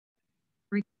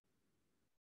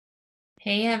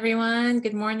Hey everyone,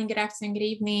 good morning, good afternoon, good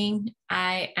evening.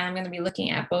 I am going to be looking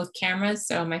at both cameras.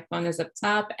 So my phone is up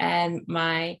top and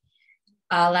my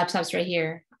laptop's right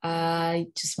here. I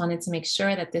just wanted to make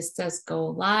sure that this does go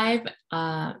live,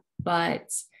 but I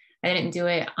didn't do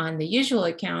it on the usual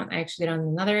account. I actually did it on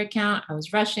another account. I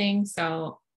was rushing,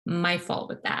 so my fault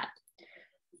with that.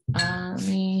 Let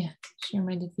me share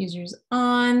my diffusers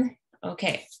on.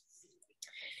 Okay.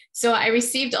 So I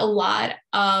received a lot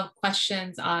of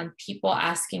questions on people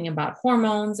asking about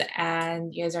hormones,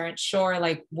 and you guys aren't sure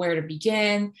like where to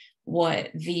begin,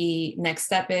 what the next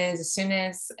step is. As soon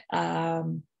as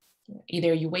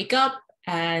either you wake up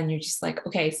and you're just like,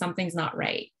 okay, something's not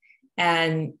right,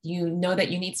 and you know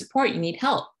that you need support, you need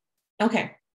help.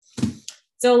 Okay.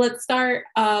 So let's start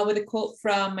with a quote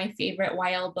from my favorite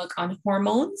YL book on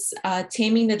hormones,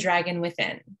 Taming the Dragon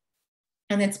Within.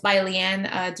 And it's by Leanne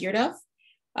Dierdoff.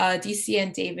 DC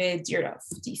and David Dierdoff,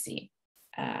 DC.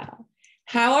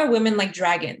 How are women like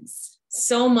dragons?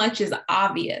 So much is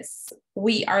obvious.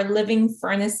 We are living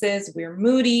furnaces. We're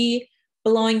moody,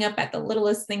 blowing up at the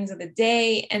littlest things of the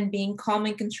day and being calm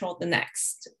and controlled the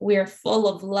next. We are full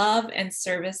of love and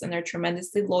service and are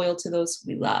tremendously loyal to those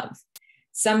we love.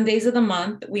 Some days of the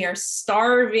month, we are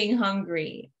starving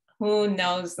hungry. Who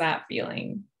knows that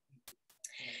feeling?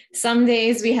 Some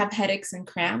days we have headaches and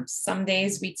cramps. Some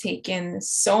days we take in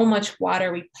so much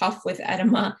water, we puff with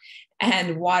edema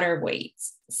and water weight.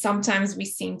 Sometimes we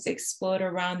seem to explode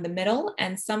around the middle,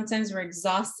 and sometimes we're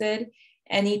exhausted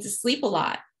and need to sleep a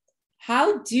lot.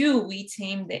 How do we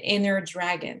tame the inner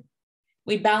dragon?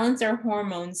 We balance our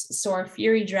hormones so our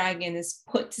fiery dragon is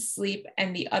put to sleep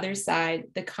and the other side,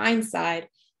 the kind side,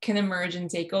 can emerge and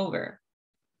take over.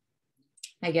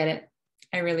 I get it.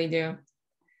 I really do.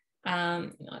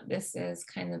 This is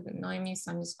kind of annoying me,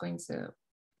 so I'm just going to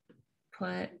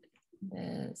put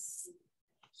this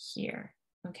here.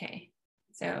 Okay,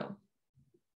 so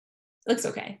looks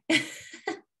okay.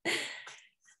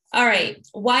 All right,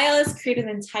 YL has created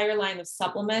an entire line of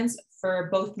supplements for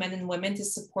both men and women to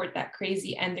support that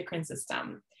crazy endocrine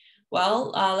system.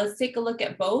 Well, let's take a look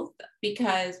at both,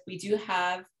 because we do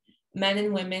have men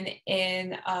and women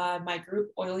in my group,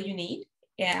 Oil You Need.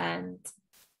 And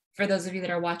for those of you that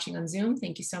are watching on Zoom,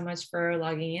 thank you so much for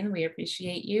logging in. We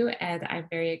appreciate you. And I'm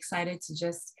very excited to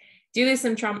just do this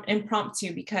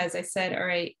impromptu, because I said, all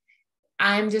right,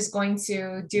 I'm just going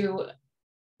to do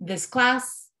this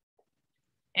class,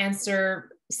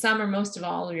 answer some or most of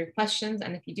all of your questions.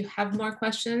 And if you do have more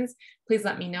questions, please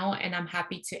let me know, and I'm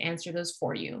happy to answer those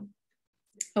for you.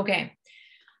 Okay.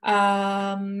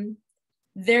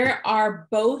 There are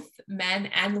both men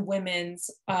and women's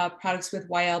products with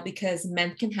YL, because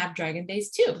men can have dragon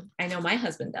days too. I know my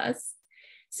husband does.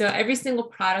 So every single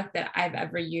product that I've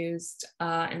ever used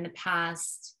in the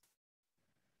past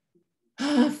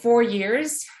 4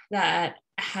 years that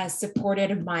has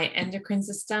supported my endocrine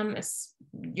system.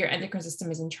 Your endocrine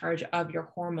system is in charge of your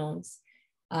hormones,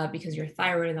 because your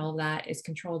thyroid and all that is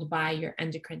controlled by your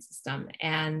endocrine system.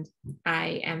 And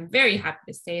I am very happy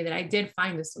to say that I did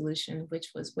find a solution,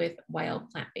 which was with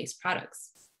YL plant-based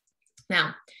products.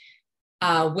 Now,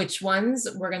 which ones,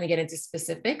 we're going to get into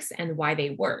specifics and why they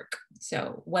work.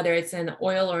 So whether it's an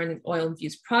oil or an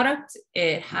oil-infused product,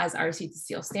 it has our seed to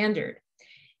seal standard.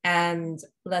 And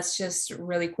let's just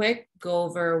really quick go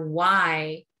over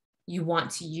why you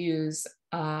want to use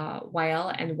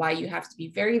YL and why you have to be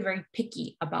very, very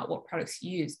picky about what products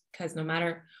you use, because no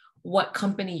matter what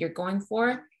company you're going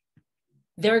for,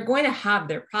 they're going to have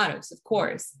their products, of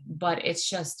course, but it's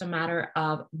just a matter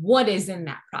of what is in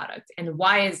that product and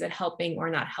why is it helping or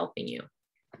not helping you.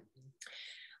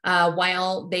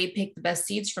 While they pick the best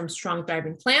seeds from strong,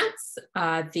 thriving plants,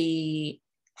 they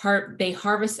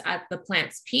harvest at the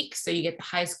plant's peak, so you get the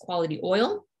highest quality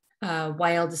oil.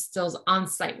 YL distills on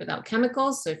site without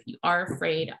chemicals. So if you are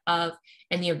afraid of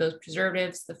any of those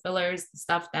preservatives, the fillers, the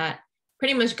stuff that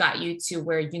pretty much got you to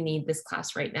where you need this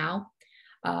class right now,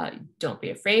 don't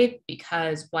be afraid,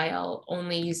 because YL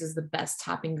only uses the best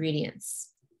top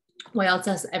ingredients. YL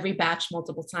tests every batch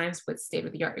multiple times with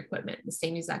state-of-the-art equipment, the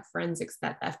same exact forensics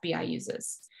that the FBI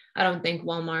uses. I don't think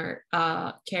Walmart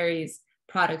carries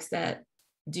products that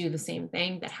do the same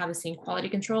thing, that have the same quality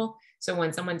control. So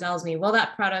when someone tells me, well,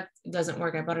 that product doesn't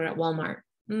work, I bought it at Walmart.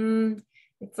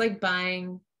 It's like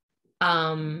buying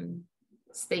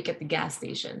steak at the gas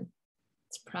station.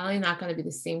 It's probably not going to be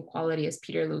the same quality as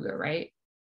Peter Luger, right?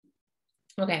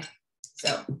 Okay,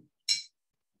 so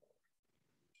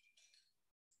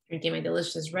drinking my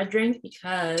delicious red drink,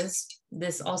 because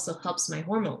this also helps my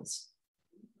hormones.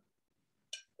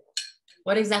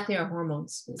 What exactly are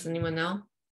hormones? Does anyone know?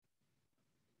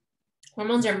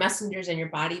 Hormones are messengers in your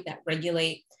body that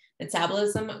regulate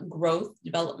metabolism, growth,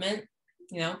 development,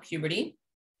 puberty,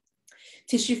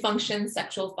 tissue function,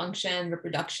 sexual function,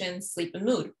 reproduction, sleep, and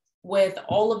mood. With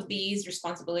all of these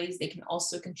responsibilities, they can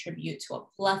also contribute to a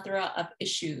plethora of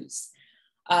issues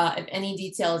if any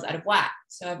detail is out of whack.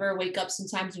 So ever wake up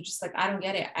sometimes you're just like, I don't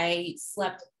get it. I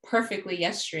slept perfectly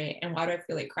yesterday, and why do I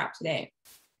feel like crap today?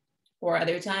 Or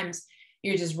other times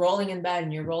you're just rolling in bed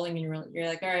and you're rolling and you're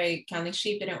like, all right, counting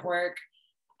sheep didn't work.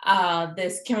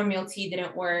 This chamomile tea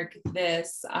didn't work.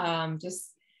 This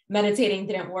just meditating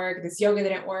didn't work. This yoga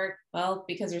didn't work. Well,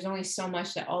 because there's only so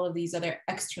much that all of these other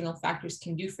external factors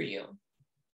can do for you.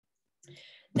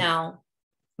 Now,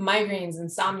 migraines,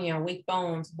 insomnia, weak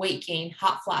bones, weight gain,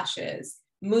 hot flashes,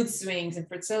 mood swings,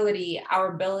 infertility,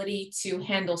 our ability to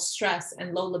handle stress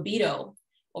and low libido.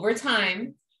 Over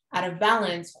time, out of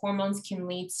balance, hormones can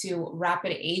lead to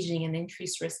rapid aging and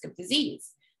increased risk of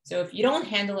disease. So if you don't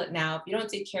handle it now, if you don't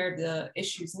take care of the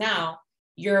issues now,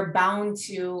 you're bound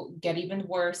to get even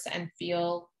worse and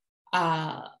feel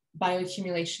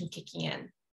bioaccumulation kicking in.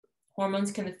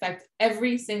 Hormones can affect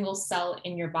every single cell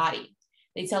in your body.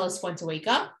 They tell us when to wake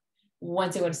up, when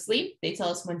to go to sleep. They tell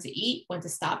us when to eat, when to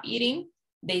stop eating.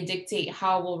 They dictate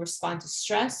how we'll respond to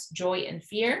stress, joy, and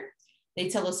fear. They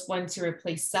tell us when to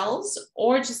replace cells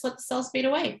or just let the cells fade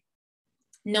away.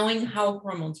 Knowing how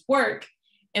hormones work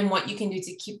and what you can do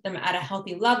to keep them at a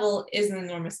healthy level is an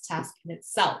enormous task in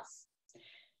itself.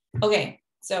 Okay,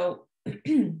 so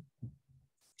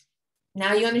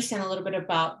now you understand a little bit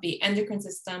about the endocrine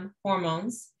system,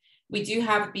 hormones. We do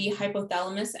have the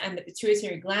hypothalamus and the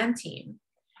pituitary gland team,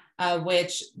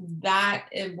 which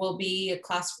it will be a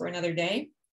class for another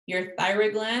day. Your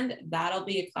thyroid gland, that'll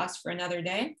be a class for another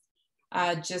day.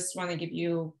 Just want to give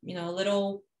you, a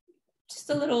little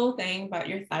thing about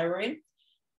your thyroid.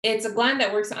 It's a gland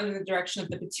that works under the direction of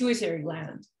the pituitary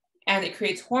gland, and it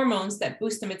creates hormones that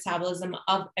boost the metabolism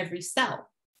of every cell.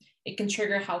 It can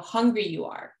trigger how hungry you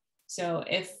are. So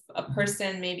if a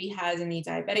person maybe has any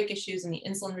diabetic issues, any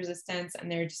insulin resistance,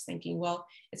 and they're just thinking, well,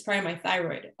 it's probably my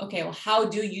thyroid. Okay, well, how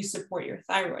do you support your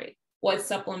thyroid? What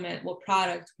supplement, what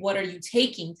product, what are you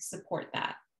taking to support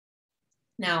that?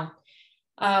 Now,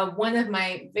 one of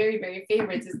my very, very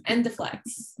favorites is Endoflex.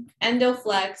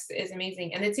 Endoflex is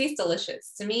amazing and it tastes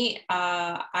delicious. To me,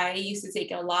 I used to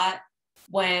take it a lot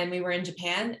when we were in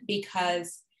Japan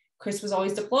because Chris was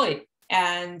always deployed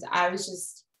and I was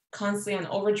just constantly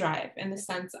on overdrive in the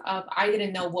sense of I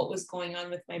didn't know what was going on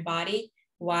with my body,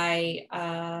 why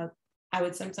I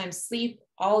would sometimes sleep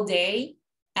all day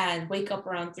and wake up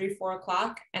around 3-4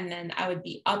 o'clock, and then I would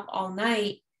be up all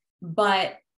night,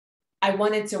 but I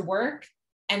wanted to work.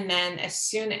 And then as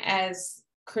soon as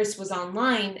Chris was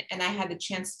online and I had the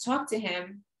chance to talk to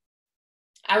him,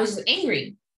 I was just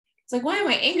angry. It's like, why am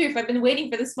I angry if I've been waiting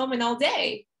for this moment all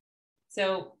day?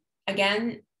 So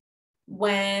again,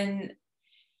 when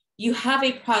you have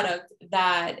a product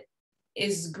that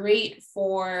is great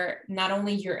for not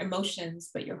only your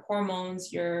emotions, but your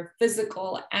hormones, your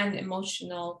physical and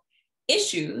emotional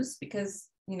issues, because,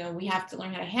 we have to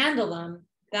learn how to handle them.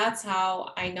 That's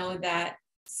how I know that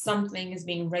something is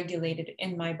being regulated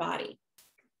in my body.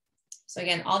 So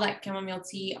again, all that chamomile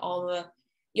tea, all the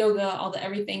yoga, all the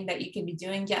everything that you can be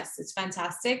doing, yes, it's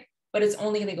fantastic, but it's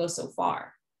only going to go so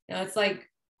far. It's like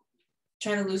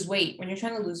trying to lose weight. When you're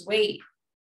trying to lose weight,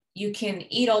 you can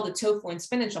eat all the tofu and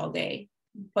spinach all day,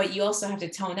 but you also have to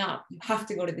tone up. You have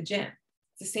to go to the gym.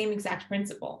 It's the same exact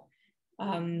principle.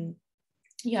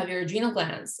 You have your adrenal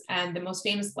glands, and the most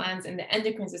famous glands in the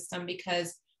endocrine system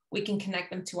because we can connect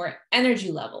them to our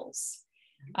energy levels.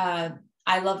 I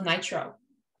love nitro.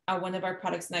 One of our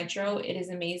products, nitro, it is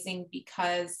amazing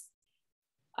because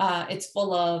it's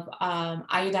full of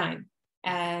iodine,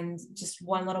 and just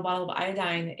one little bottle of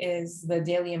iodine is the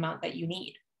daily amount that you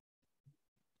need.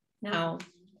 Now,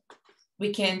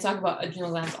 we can talk about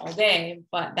adrenal glands all day,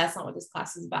 but that's not what this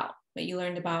class is about. But you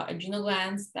learned about adrenal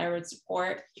glands, thyroid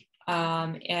support,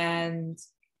 and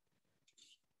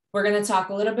we're going to talk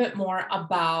a little bit more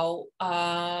about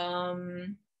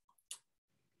estrogen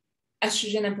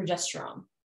and progesterone.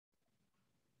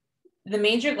 The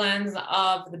major glands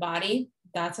of the body,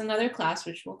 that's another class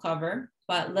which we'll cover,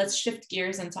 but let's shift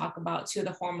gears and talk about two of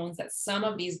the hormones that some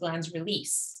of these glands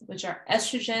release, which are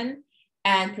estrogen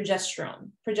and progesterone.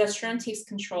 Progesterone takes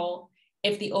control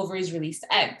if the ovaries release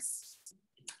eggs.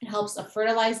 It helps a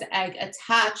fertilized egg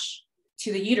attach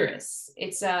to the uterus.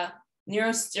 It's a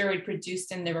neurosteroid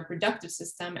produced in the reproductive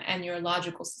system and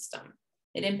neurological system.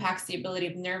 It impacts the ability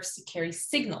of nerves to carry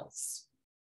signals.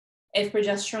 If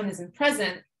progesterone isn't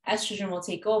present, estrogen will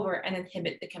take over and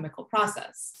inhibit the chemical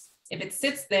process. If it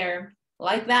sits there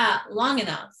like that long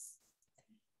enough,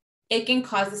 it can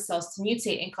cause the cells to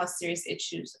mutate and cause serious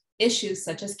issues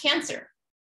such as cancer.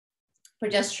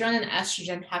 Progesterone and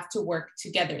estrogen have to work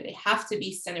together. They have to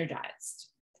be synergized.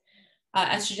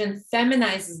 Estrogen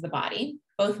feminizes the body.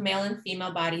 Both male and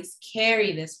female bodies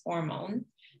carry this hormone,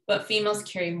 but females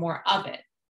carry more of it.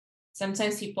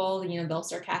 Sometimes people, they'll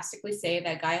sarcastically say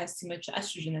that guy has too much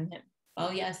estrogen in him.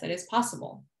 Well, yes, that is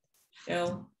possible.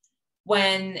 So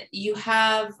when you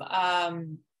have,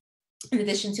 in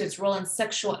addition to its role in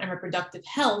sexual and reproductive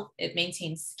health, it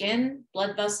maintains skin,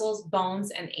 blood vessels, bones,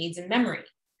 and aids in memory.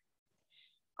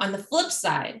 On the flip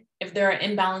side, if there are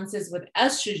imbalances with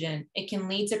estrogen, it can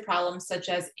lead to problems such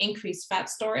as increased fat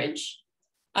storage,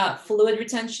 fluid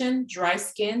retention, dry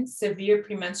skin, severe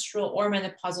premenstrual or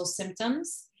menopausal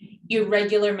symptoms,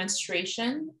 irregular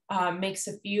menstruation, makes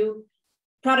a few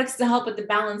products to help with the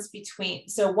balance between.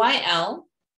 So YL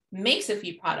makes a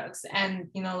few products, and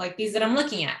like these that I'm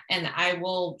looking at, and I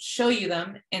will show you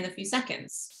them in a few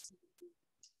seconds.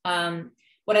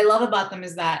 What I love about them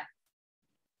is that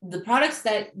the products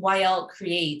that YL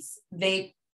creates,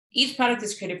 each product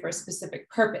is created for a specific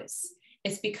purpose.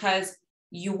 It's because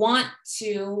you want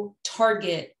to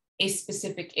target a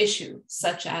specific issue,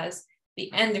 such as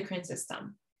the endocrine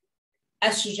system,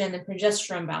 estrogen and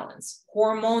progesterone balance,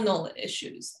 hormonal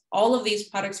issues. All of these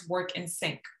products work in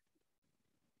sync.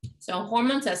 So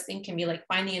hormone testing can be like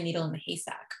finding a needle in a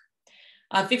haystack.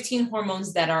 15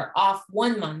 hormones that are off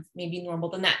 1 month may be normal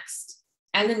the next,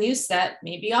 and the new set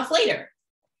may be off later.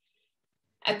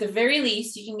 At the very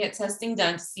least, you can get testing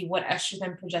done to see what estrogen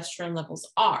and progesterone levels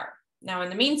are. Now, in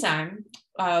the meantime,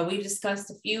 we've discussed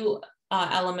a few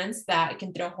elements that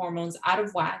can throw hormones out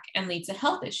of whack and lead to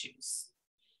health issues.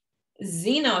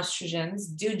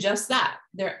 Xenoestrogens do just that.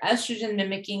 They're estrogen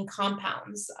mimicking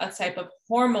compounds, a type of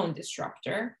hormone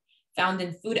disruptor found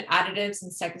in food additives,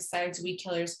 insecticides, weed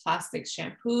killers, plastics,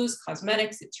 shampoos,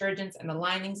 cosmetics, detergents, and the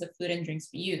linings of food and drinks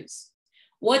we use.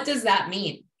 What does that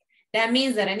mean? That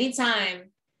means that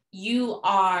anytime you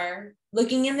are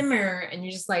looking in the mirror and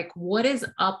you're just like, what is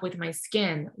up with my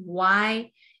skin?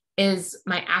 Why is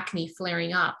my acne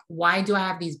flaring up? Why do I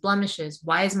have these blemishes?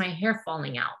 Why is my hair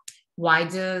falling out? Why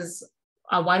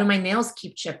do my nails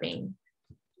keep chipping?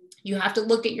 You have to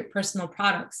look at your personal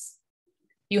products.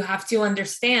 You have to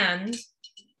understand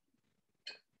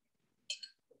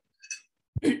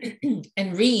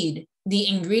and read the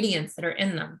ingredients that are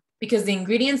in them, because the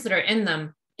ingredients that are in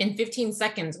them, in 15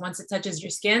 seconds, once it touches your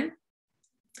skin,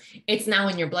 it's now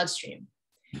in your bloodstream.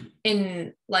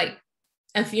 In like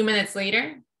a few minutes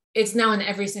later, it's now in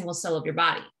every single cell of your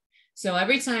body. So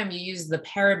every time you use the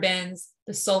parabens,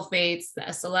 the sulfates, the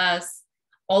SLS,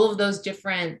 all of those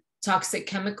different toxic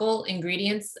chemical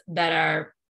ingredients that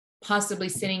are possibly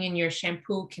sitting in your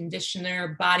shampoo,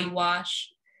 conditioner, body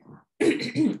wash.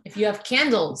 If you have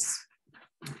candles,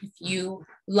 if you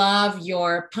love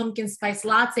your pumpkin spice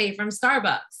latte from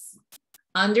Starbucks,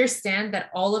 understand that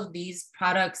all of these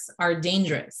products are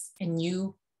dangerous and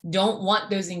you don't want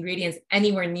those ingredients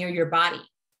anywhere near your body.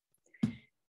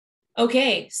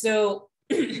 Okay, so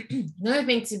another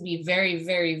thing to be very,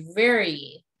 very,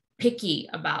 very picky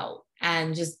about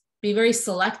and just be very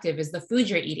selective is the food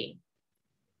you're eating.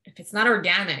 If it's not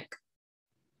organic,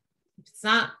 if it's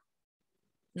not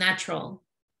natural,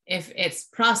 if it's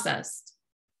processed,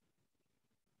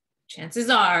 chances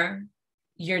are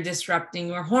you're disrupting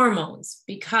your hormones,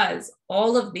 because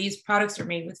all of these products are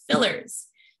made with fillers.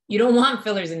 You don't want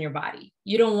fillers in your body.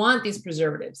 You don't want these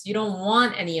preservatives. You don't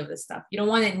want any of this stuff. You don't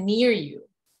want it near you.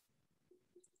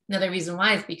 Another reason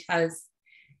why is because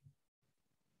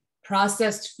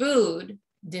processed food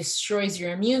destroys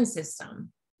your immune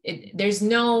system. There's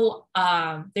no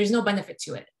benefit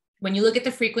to it. When you look at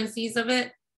the frequencies of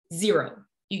it, zero.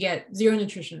 You get zero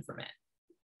nutrition from it.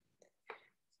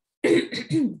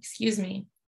 Excuse me.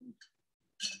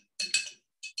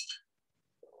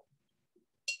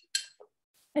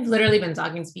 I've literally been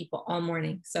talking to people all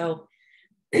morning. So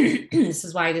this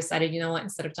is why I decided, you know what,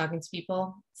 instead of talking to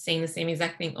people, saying the same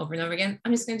exact thing over and over again,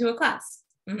 I'm just going to do a class.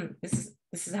 This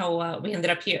is how we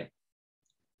ended up here.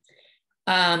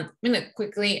 I'm going to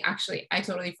quickly, actually, I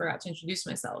totally forgot to introduce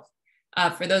myself.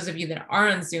 For those of you that are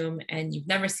on Zoom and you've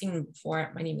never seen me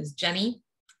before, my name is Jenny,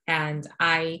 and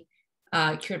I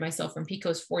cured myself from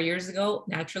PCOS 4 years ago,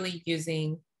 naturally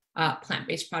using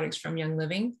plant-based products from Young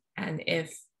Living. And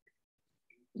if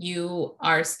you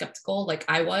are skeptical like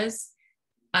I was,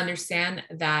 understand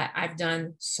that I've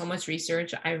done so much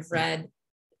research. I've read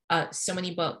so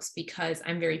many books because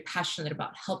I'm very passionate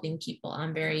about helping people.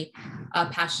 I'm very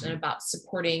passionate about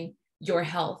supporting your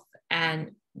health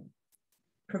and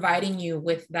providing you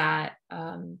with that,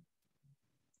 the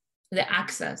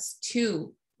access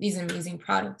to these amazing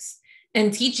products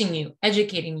and teaching you,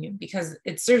 educating you, because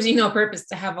it serves you no purpose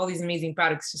to have all these amazing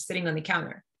products just sitting on the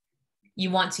counter.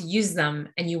 You want to use them,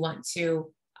 and you want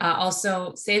to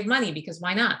also save money, because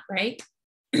why not, right?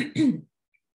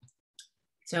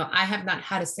 So I have not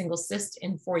had a single cyst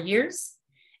in 4 years,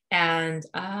 and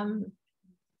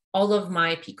all of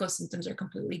my PCOS symptoms are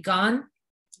completely gone.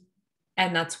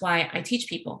 And that's why I teach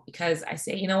people, because I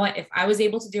say, you know what, if I was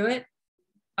able to do it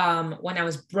when I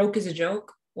was broke as a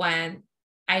joke, when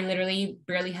I literally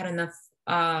barely had enough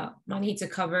money to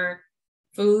cover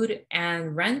food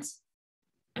and rent,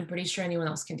 I'm pretty sure anyone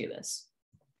else can do this.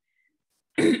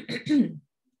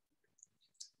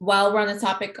 While we're on the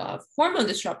topic of hormone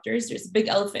disruptors, there's a big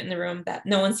elephant in the room that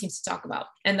no one seems to talk about,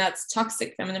 and that's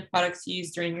toxic feminine products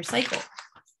used during your cycle.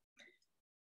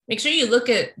 Make sure you look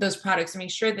at those products and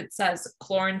make sure that it says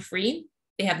chlorine-free.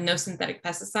 They have no synthetic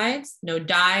pesticides, no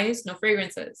dyes, no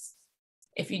fragrances.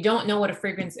 If you don't know what a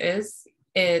fragrance is,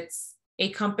 it's a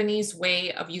company's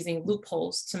way of using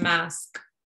loopholes to mask.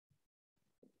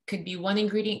 Could be one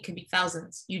ingredient, could be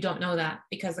thousands. You don't know that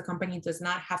because the company does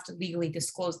not have to legally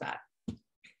disclose that.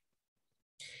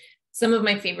 Some of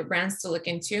my favorite brands to look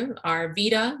into are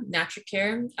Vita,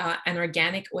 NaturCare, and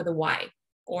Organic with a Y.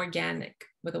 Organic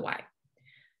with a Y.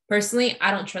 Personally,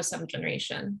 I don't trust 7th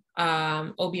generation,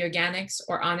 OB Organics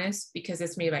or Honest, because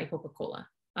it's made by Coca-Cola.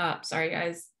 Sorry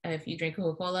guys, if you drink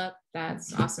Coca-Cola,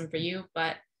 that's awesome for you,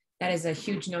 but that is a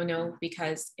huge no-no,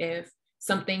 because if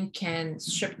something can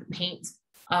strip the paint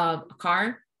of a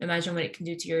car, imagine what it can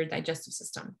do to your digestive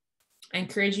system. I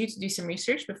encourage you to do some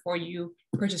research before you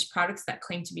purchase products that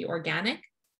claim to be organic.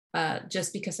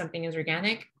 Just because something is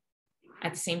organic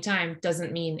at the same time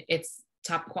doesn't mean it's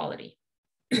top quality.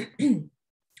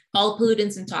 All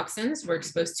pollutants and toxins we're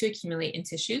exposed to accumulate in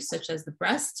tissues such as the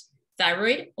breast,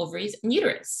 thyroid, ovaries, and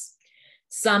uterus.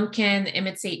 Some can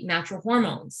imitate natural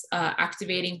hormones,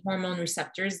 activating hormone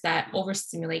receptors that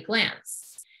overstimulate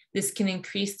glands. This can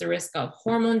increase the risk of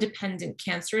hormone-dependent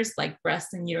cancers like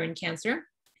breast and uterine cancer,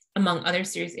 among other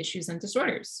serious issues and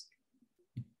disorders.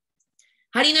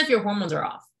 How do you know if your hormones are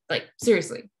off? Like,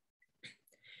 seriously.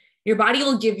 Your body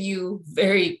will give you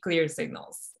very clear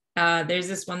signals. There's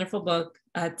this wonderful book,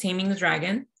 Taming the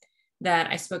Dragon, that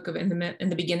I spoke of in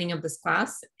the beginning of this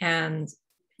class, and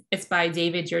it's by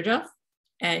David Yurjoff.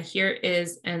 And here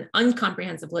is an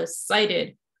uncomprehensive list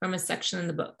cited from a section in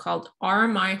the book called "Are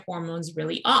My Hormones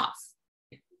Really Off?"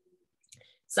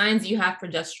 Signs you have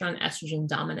progesterone estrogen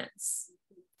dominance.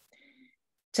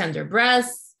 Tender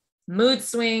breasts, mood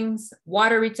swings,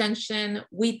 water retention,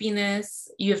 weepiness,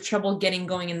 you have trouble getting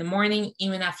going in the morning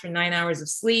even after 9 hours of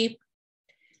sleep,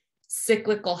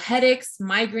 cyclical headaches,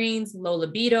 migraines, low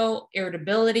libido,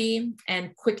 irritability,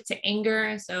 and quick to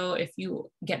anger. So if you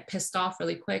get pissed off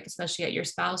really quick, especially at your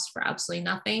spouse for absolutely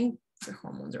nothing, your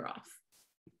hormones are off.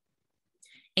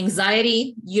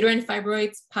 Anxiety, uterine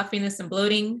fibroids, puffiness and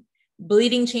bloating,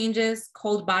 bleeding changes,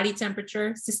 cold body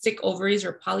temperature, cystic ovaries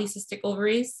or polycystic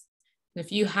ovaries.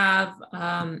 If you have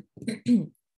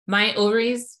my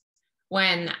ovaries,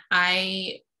 when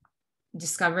I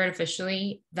discovered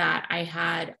officially that I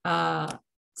had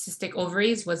cystic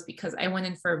ovaries was because I went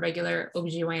in for a regular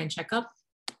OBGYN checkup,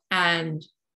 and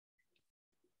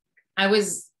I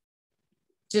was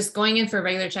just going in for a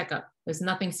regular checkup. There's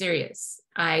nothing serious.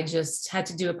 I just had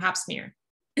to do a pap smear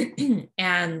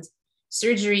and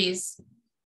surgeries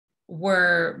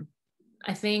were,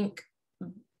 I think,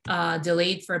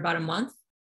 delayed for about a month.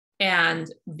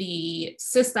 And the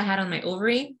cyst I had on my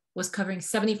ovary was covering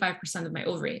 75% of my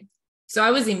ovary. So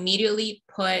I was immediately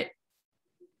put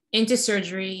into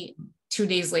surgery 2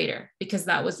 days later, because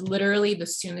that was literally the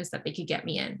soonest that they could get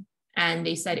me in. And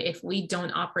they said, if we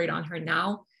don't operate on her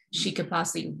now, she could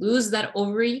possibly lose that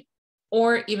ovary,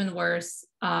 or even worse,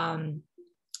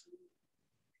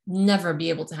 never be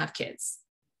able to have kids.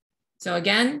 So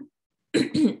again,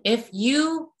 if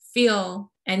you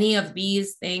feel any of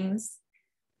these things,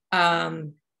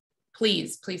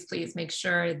 please, please, please make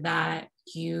sure that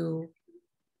you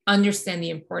understand the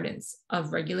importance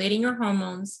of regulating your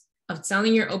hormones, of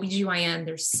telling your OBGYN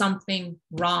there's something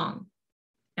wrong,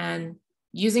 and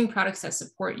using products that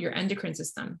support your endocrine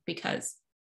system, because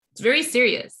it's very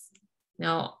serious.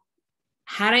 Now,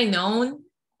 had I known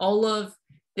all of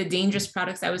the dangerous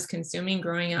products I was consuming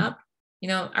growing up, you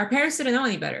know, our parents didn't know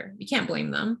any better. You can't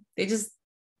blame them. They just,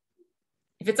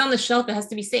 if it's on the shelf, it has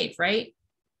to be safe, right?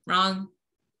 Wrong.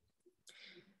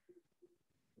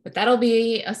 But that'll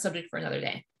be a subject for another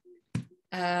day.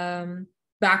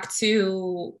 Back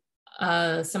to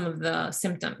some of the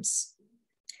symptoms.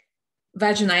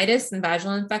 Vaginitis and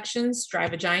vaginal infections, dry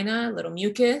vagina, little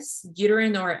mucus,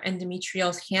 uterine or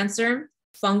endometrial cancer,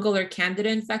 fungal or candida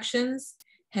infections,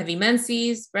 heavy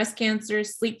menses, breast cancer,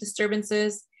 sleep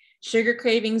disturbances, sugar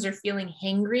cravings, or feeling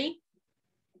hangry.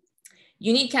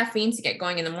 You need caffeine to get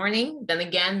going in the morning, then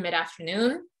again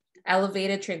mid-afternoon,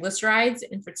 elevated triglycerides,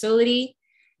 infertility,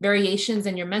 variations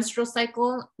in your menstrual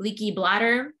cycle, leaky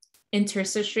bladder,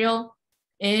 interstitial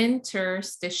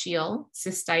cystitis,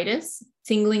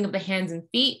 tingling of the hands and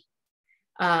feet,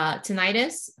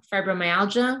 tinnitus,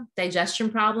 fibromyalgia,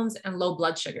 digestion problems, and low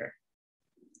blood sugar.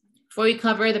 Before we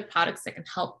cover the products that can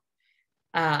help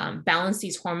balance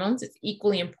these hormones, it's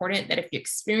equally important that if you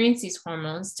experience these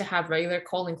hormones to have regular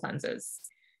colon cleanses.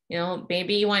 You know,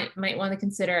 maybe you might want to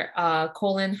consider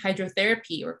colon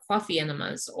hydrotherapy or coffee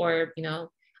enemas, or, you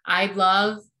know, I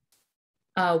love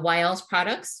YL's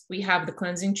products. We have the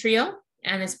cleansing trio,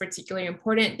 and it's particularly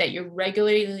important that you're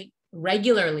regularly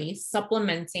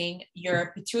supplementing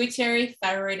your pituitary,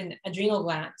 thyroid, and adrenal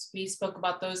glands. We spoke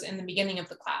about those in the beginning of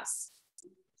the class.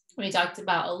 We talked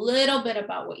about a little bit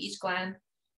about what each gland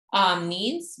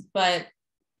needs, but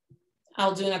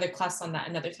I'll do another class on that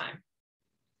another time.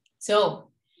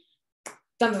 So,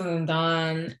 dun, dun, dun,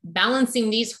 dun, balancing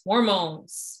these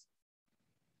hormones.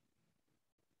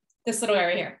 This little guy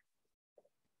right here.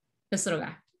 This little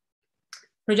guy.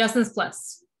 Progestins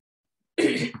Plus.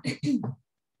 It's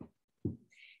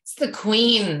the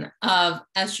queen of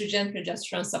estrogen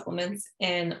progesterone supplements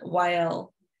in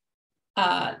YL.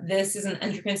 This is an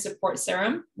endocrine support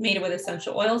serum made with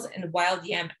essential oils and wild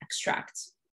yam extract.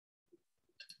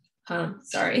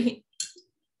 Sorry.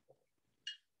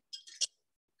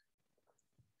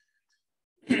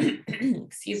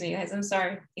 Excuse me, guys. I'm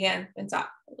sorry. Again,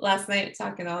 last night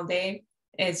talking all day.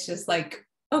 It's just like,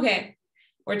 okay,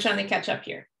 we're trying to catch up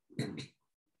here.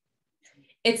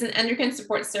 It's an endocrine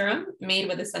support serum made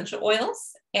with essential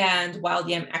oils and wild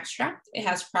yam extract. It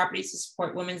has properties to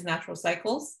support women's natural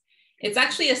cycles. It's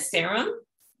actually a serum,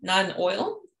 not an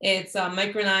oil. It's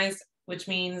micronized, which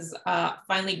means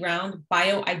finely ground,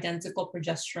 bioidentical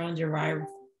progesterone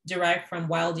derived from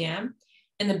wild yam,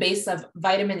 and the base of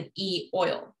vitamin E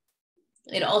oil.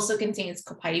 It also contains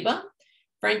copaiba,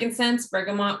 frankincense,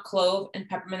 bergamot, clove, and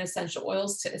peppermint essential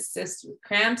oils to assist with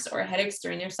cramps or headaches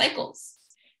during your cycles.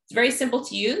 It's very simple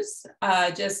to use.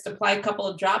 Just apply a couple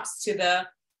of drops to the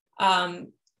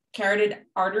carotid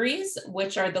arteries,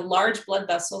 which are the large blood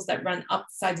vessels that run up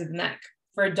the sides of the neck.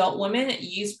 For adult women,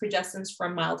 use progestins for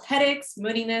mild headaches,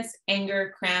 moodiness,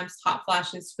 anger, cramps, hot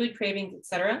flashes, food cravings,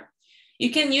 etc.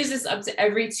 You can use this up to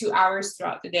every 2 hours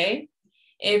throughout the day.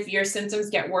 If your symptoms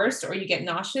get worse or you get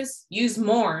nauseous, use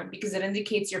more because it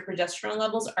indicates your progesterone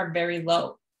levels are very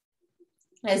low.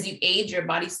 As you age, your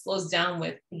body slows down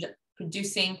with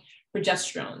producing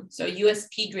progesterone. So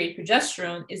USP grade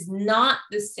progesterone is not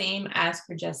the same as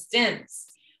progestins,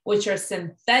 which are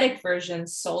synthetic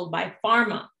versions sold by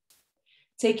pharma.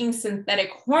 Taking synthetic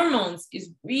hormones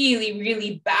is really,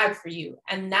 really bad for you,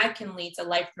 and that can lead to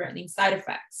life-threatening side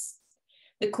effects.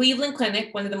 The Cleveland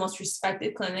Clinic, one of the most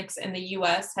respected clinics in the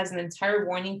US, has an entire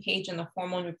warning page on the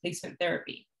hormone replacement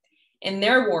therapy. In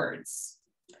their words,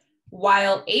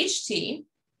 while HT,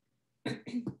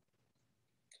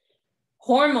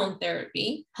 hormone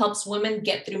therapy, helps women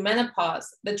get through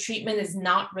menopause, the treatment is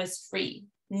not risk-free.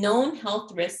 Known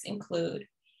health risks include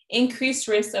increased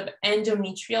risk of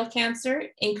endometrial cancer,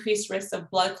 increased risk of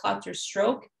blood clots or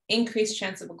stroke, increased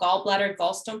chance of gallbladder,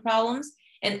 gallstone problems,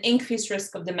 and increased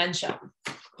risk of dementia.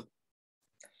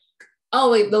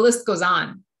 Oh, wait, the list goes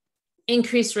on.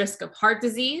 Increased risk of heart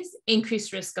disease,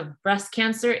 increased risk of breast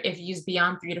cancer if used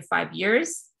beyond 3 to 5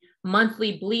 years,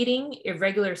 monthly bleeding,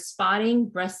 irregular spotting,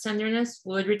 breast tenderness,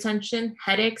 fluid retention,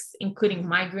 headaches, including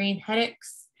migraine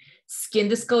headaches, skin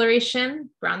discoloration,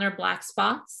 brown or black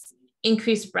spots,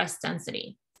 increased breast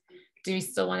density. Do you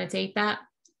still want to take that?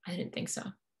 I didn't think so.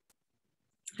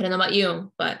 I don't know about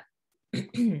you, but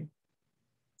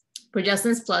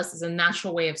Progestins Plus is a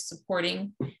natural way of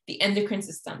supporting the endocrine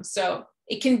system. So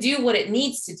it can do what it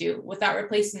needs to do without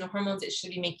replacing the hormones it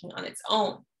should be making on its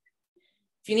own.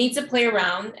 If you need to play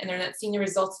around and they're not seeing the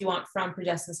results you want from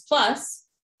Progestins Plus,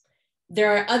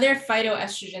 there are other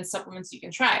phytoestrogen supplements you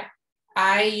can try.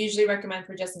 I usually recommend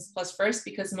Progestins Plus first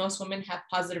because most women have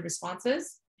positive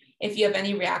responses. If you have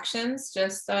any reactions,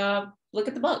 just look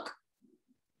at the book.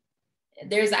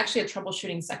 There's actually a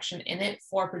troubleshooting section in it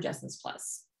for Progestins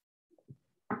Plus.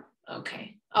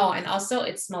 Okay. Oh, and also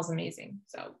it smells amazing.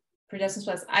 So Progestins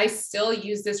Plus, I still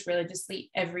use this religiously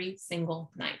every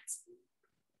single night.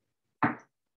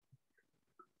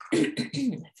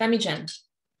 Femigen.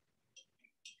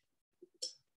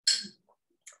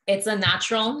 It's a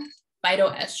natural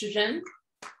phytoestrogen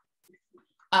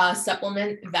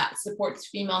supplement that supports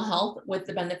female health with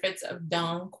the benefits of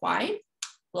Dong Quai.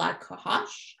 black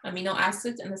cohosh, amino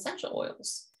acids, and essential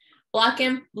oils. Black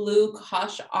and blue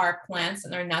cohosh are plants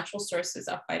and are natural sources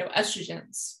of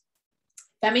phytoestrogens.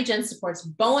 Femigen supports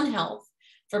bone health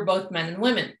for both men and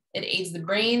women. It aids the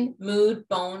brain, mood,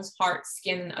 bones, heart,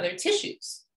 skin, and other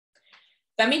tissues.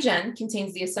 Femigen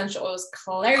contains the essential oils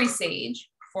clary sage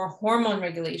for hormone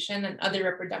regulation and other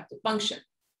reproductive function.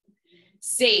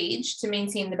 Sage to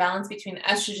maintain the balance between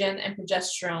estrogen and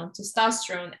progesterone,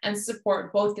 testosterone, and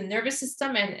support both the nervous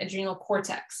system and adrenal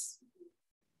cortex.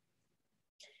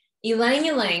 Ylang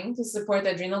ylang to support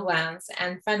the adrenal glands,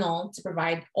 and fennel to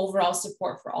provide overall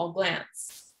support for all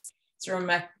glands.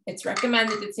 It's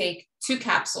recommended to take 2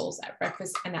 capsules at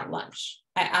breakfast and at lunch.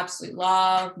 I absolutely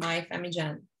love my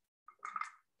Femigen.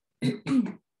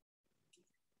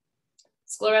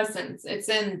 Sclerosins, it's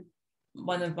in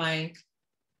one of my,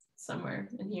 somewhere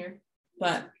in here,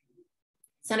 but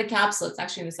it's not a capsule, it's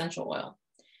actually an essential oil.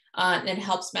 And it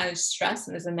helps manage stress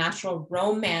and is a natural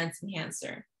romance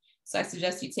enhancer. So I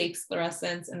suggest you take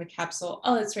sclerosins in the capsule.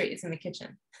 Oh, that's right, it's in the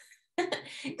kitchen.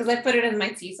 Because I put it in my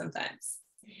tea sometimes.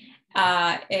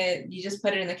 You just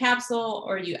put it in the capsule,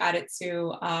 or you add it to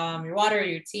your water,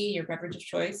 your tea, your beverage of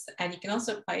choice, and you can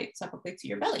also apply it topically to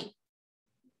your belly.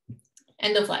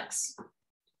 Endoflex,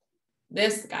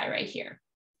 this guy right here.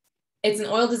 It's an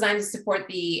oil designed to support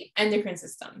the endocrine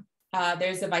system.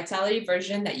 There's a Vitality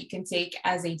version that you can take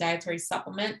as a dietary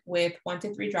supplement with 1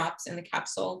 to 3 drops in the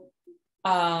capsule,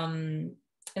 in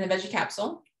the veggie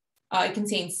capsule. It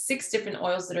contains 6 different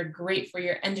oils that are great for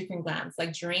your endocrine glands,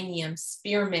 like geranium,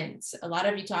 spearmint. A lot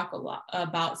of you talk a lot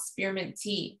about spearmint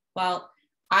tea. Well,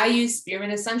 I use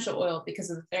spearmint essential oil because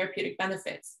of the therapeutic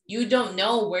benefits. You don't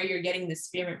know where you're getting the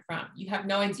spearmint from. You have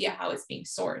no idea how it's being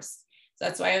sourced. So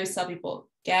that's why I always tell people,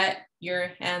 get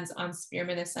your hands on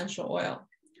spearmint essential oil.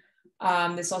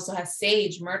 This also has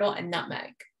sage, myrtle, and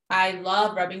nutmeg. I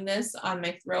love rubbing this on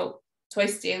my throat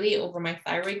twice daily over my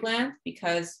thyroid gland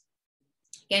because,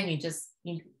 again, you just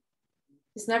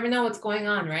never know what's going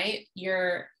on, right?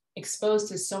 You're exposed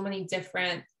to so many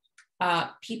different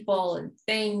people and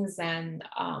things and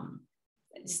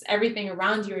just everything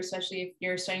around you, especially if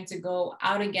you're starting to go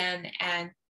out again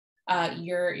and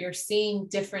you're seeing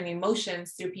different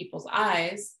emotions through people's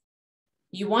eyes.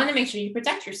 You want to make sure you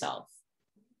protect yourself.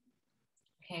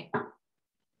 Okay.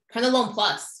 Prenalone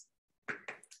Plus.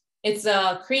 It's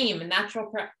a cream, a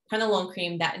natural prenalone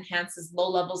cream that enhances low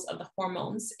levels of the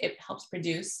hormones it helps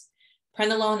produce.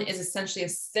 Prenalone is essentially a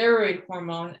steroid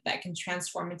hormone that can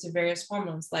transform into various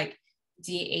hormones like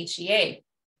DHEA,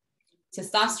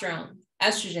 testosterone,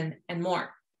 estrogen, and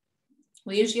more.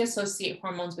 We usually associate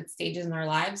hormones with stages in our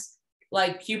lives,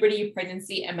 like puberty,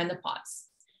 pregnancy, and menopause.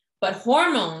 But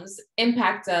hormones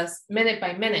impact us minute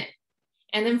by minute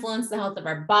and influence the health of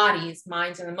our bodies,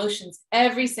 minds, and emotions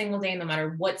every single day, no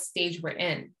matter what stage we're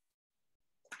in.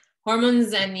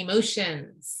 Hormones and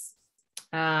emotions.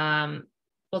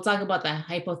 We'll talk about the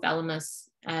hypothalamus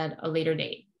at a later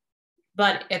date,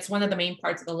 but it's one of the main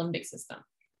parts of the limbic system.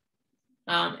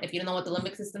 If you don't know what the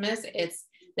limbic system is, it's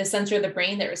the center of the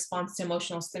brain that responds to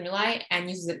emotional stimuli and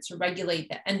uses it to regulate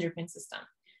the endocrine system.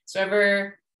 So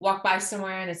ever walk by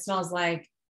somewhere and it smells like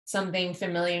something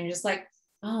familiar and you're just like,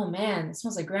 oh man, it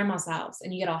smells like grandma's house,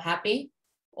 and you get all happy.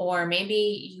 Or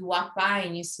maybe you walk by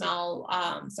and you smell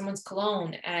someone's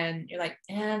cologne and you're like,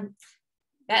 man,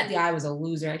 that guy was a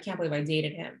loser. I can't believe I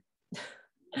dated him.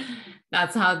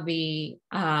 That's how the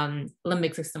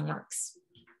limbic system works.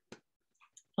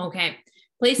 Okay.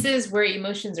 Places where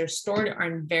emotions are stored are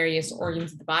in various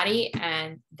organs of the body,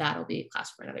 and that'll be a class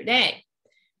for another day.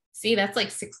 See, that's like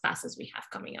 6 classes we have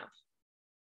coming up.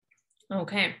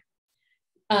 Okay.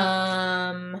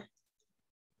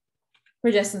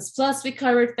 Progestins Plus we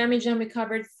covered, Femigen we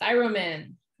covered,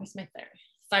 Thyromin. Where's my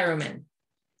Thyromin?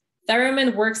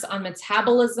 Thyromin works on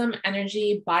metabolism,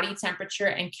 energy, body temperature,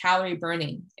 and calorie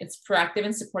burning. It's proactive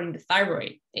in supporting the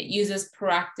thyroid. It's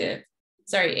proactive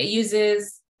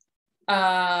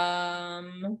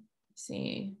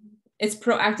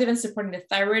in supporting the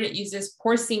thyroid. It uses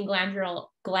porcine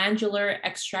glandular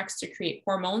extracts to create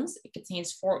hormones. It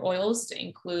contains 4 oils to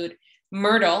include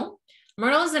myrtle.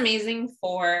 Myrtle is amazing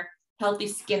for healthy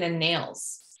skin and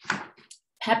nails.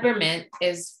 Peppermint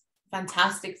is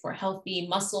fantastic for healthy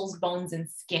muscles, bones, and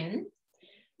skin.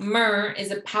 Myrrh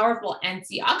is a powerful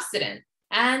antioxidant,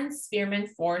 and spearmint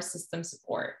for system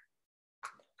support.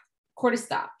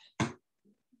 Cortisol.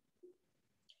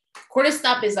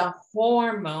 Cortisol is a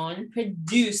hormone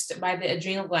produced by the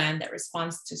adrenal gland that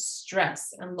responds to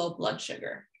stress and low blood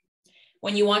sugar.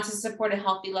 When you want to support a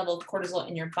healthy level of cortisol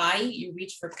in your body, you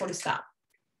reach for cortisol.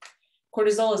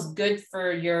 Cortisol is good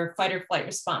for your fight or flight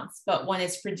response, but when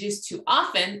it's produced too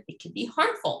often, it can be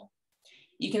harmful.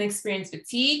 You can experience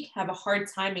fatigue, have a hard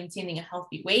time maintaining a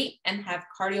healthy weight, and have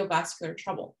cardiovascular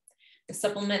trouble. The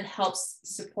supplement helps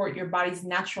support your body's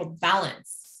natural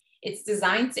balance. It's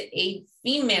designed to aid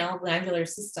female glandular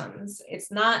systems.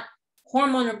 It's not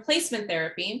hormone replacement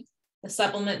therapy. The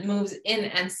supplement moves in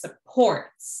and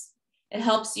supports. It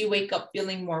helps you wake up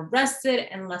feeling more rested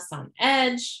and less on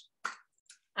edge.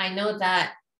 I know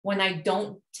that when I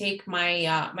don't take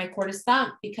my my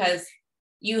cortisol, because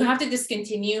you have to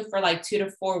discontinue for like 2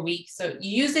 to 4 weeks. So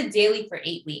you use it daily for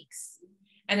 8 weeks.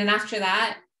 And then after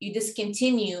that, you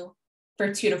discontinue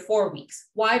for 2 to 4 weeks.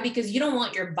 Why? Because you don't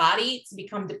want your body to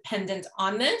become dependent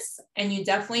on this. And you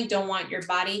definitely don't want your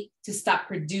body to stop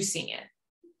producing it.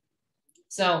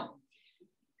 So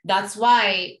that's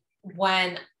why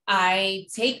when I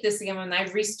take this again, when I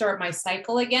restart my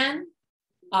cycle again,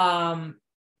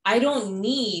 I don't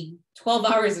need 12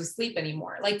 hours of sleep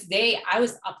anymore. Like today, I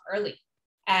was up early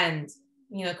and,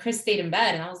 you know, Chris stayed in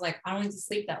bed and I was like, I don't need to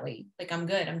sleep that late. Like, I'm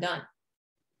good. I'm done.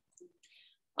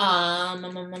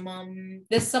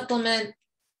 This supplement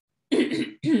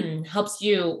helps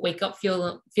you wake up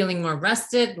feeling more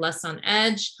rested, less on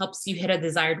edge, helps you hit a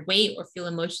desired weight or feel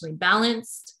emotionally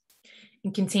balanced.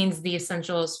 It contains the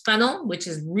essentials fennel, which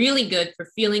is really good for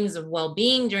feelings of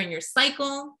well-being during your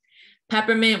cycle.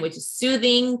 Peppermint, which is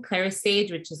soothing. Clary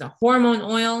sage, which is a hormone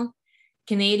oil.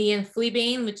 Canadian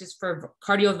fleabane, which is for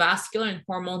cardiovascular and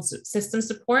hormone system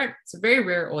support. It's a very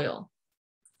rare oil.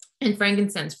 And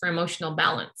frankincense for emotional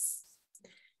balance.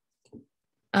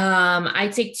 I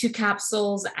take 2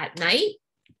 capsules at night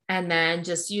and then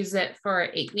just use it for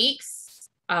 8 weeks.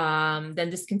 Then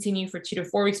discontinue for 2 to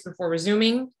 4 weeks before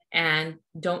resuming, and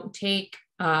don't take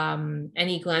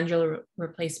any glandular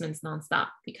replacements nonstop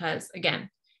because, again,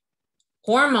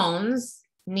 hormones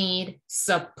need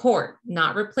support,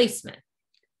 not replacement.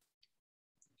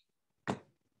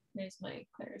 There's my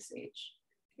Clary sage.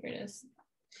 Here it is.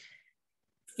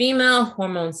 Female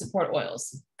hormone support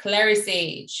oils. Clary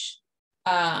sage,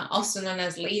 also known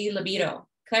as Lady Libido.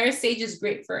 Clary sage is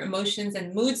great for emotions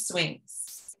and mood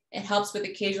swings. It helps with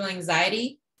occasional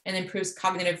anxiety and improves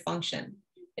cognitive function.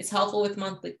 It's helpful with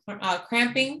monthly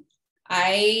cramping.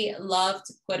 I love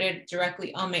to put it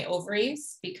directly on my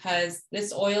ovaries because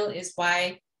this oil is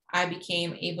why I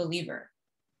became a believer.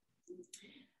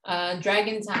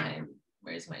 Dragon time.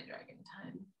 Where's my dragon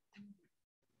time?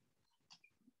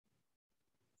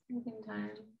 Dragon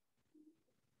time.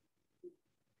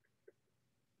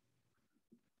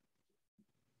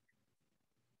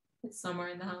 It's somewhere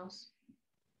in the house.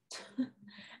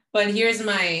 But here's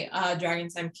my dragon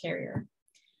time carrier.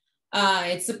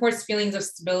 It supports feelings of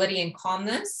stability and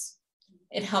calmness.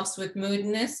 It helps with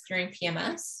moodiness during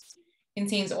PMS.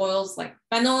 Contains oils like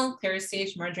fennel, clary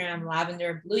sage, marjoram,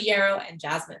 lavender, blue yarrow, and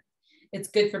jasmine. It's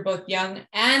good for both young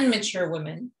and mature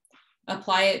women.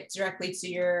 Apply it directly to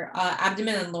your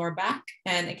abdomen and lower back,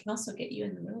 and it can also get you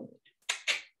in the mood.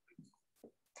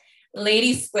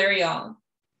 Lady Sclereol.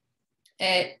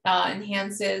 It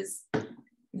enhances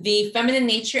the feminine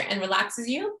nature and relaxes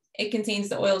you. It contains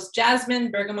the oils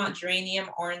jasmine, bergamot, geranium,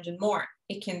 orange, and more.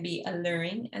 It can be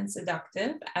alluring and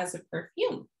seductive as a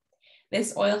perfume.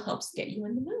 This oil helps get you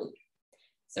in the mood.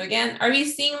 So again, are we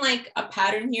seeing like a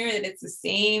pattern here that it's the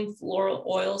same floral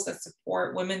oils that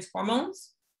support women's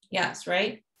hormones? Yes,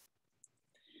 right?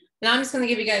 Now I'm just going to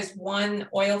give you guys one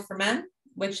oil for men,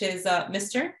 which is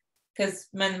Mr., because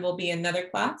men will be another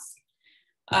class.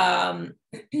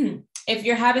 If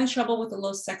you're having trouble with a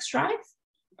low sex drive,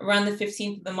 around the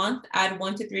 15th of the month, add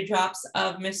 1 to 3 drops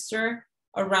of Mr.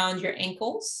 around your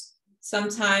ankles.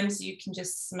 Sometimes you can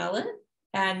just smell it,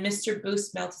 and Mr.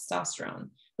 boosts male testosterone,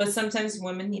 but sometimes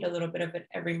women need a little bit of it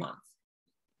every month.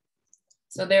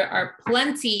 So there are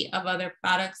plenty of other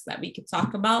products that we could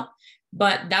talk about,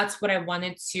 but that's what I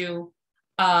wanted to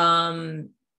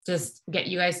just get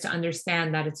you guys to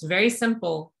understand, that it's very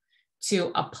simple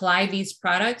to apply these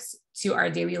products to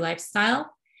our daily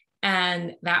lifestyle.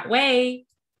 And that way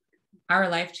our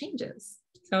life changes.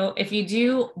 So if you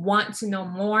do want to know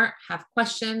more, have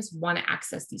questions, want to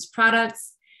access these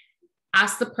products,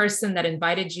 ask the person that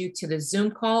invited you to the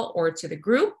Zoom call or to the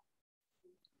group.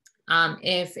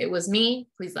 If it was me,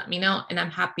 please let me know. And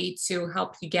I'm happy to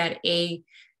help you get a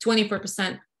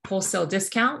 24% wholesale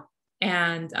discount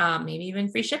and maybe even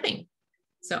free shipping.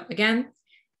 So again,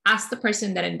 ask the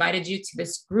person that invited you to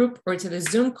this group or to the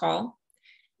Zoom call.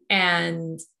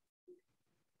 And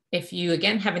if you,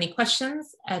 again, have any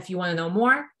questions, if you want to know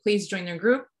more, please join the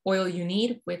group, Oil You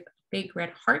Need, with a big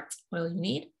red heart, Oil You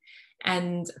Need.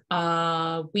 And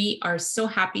we are so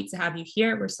happy to have you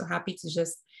here. We're so happy to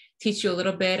just teach you a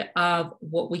little bit of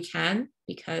what we can,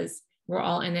 because we're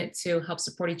all in it to help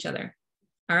support each other.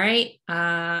 All right.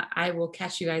 I will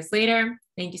catch you guys later.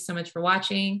 Thank you so much for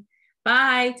watching.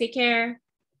 Bye. Take care.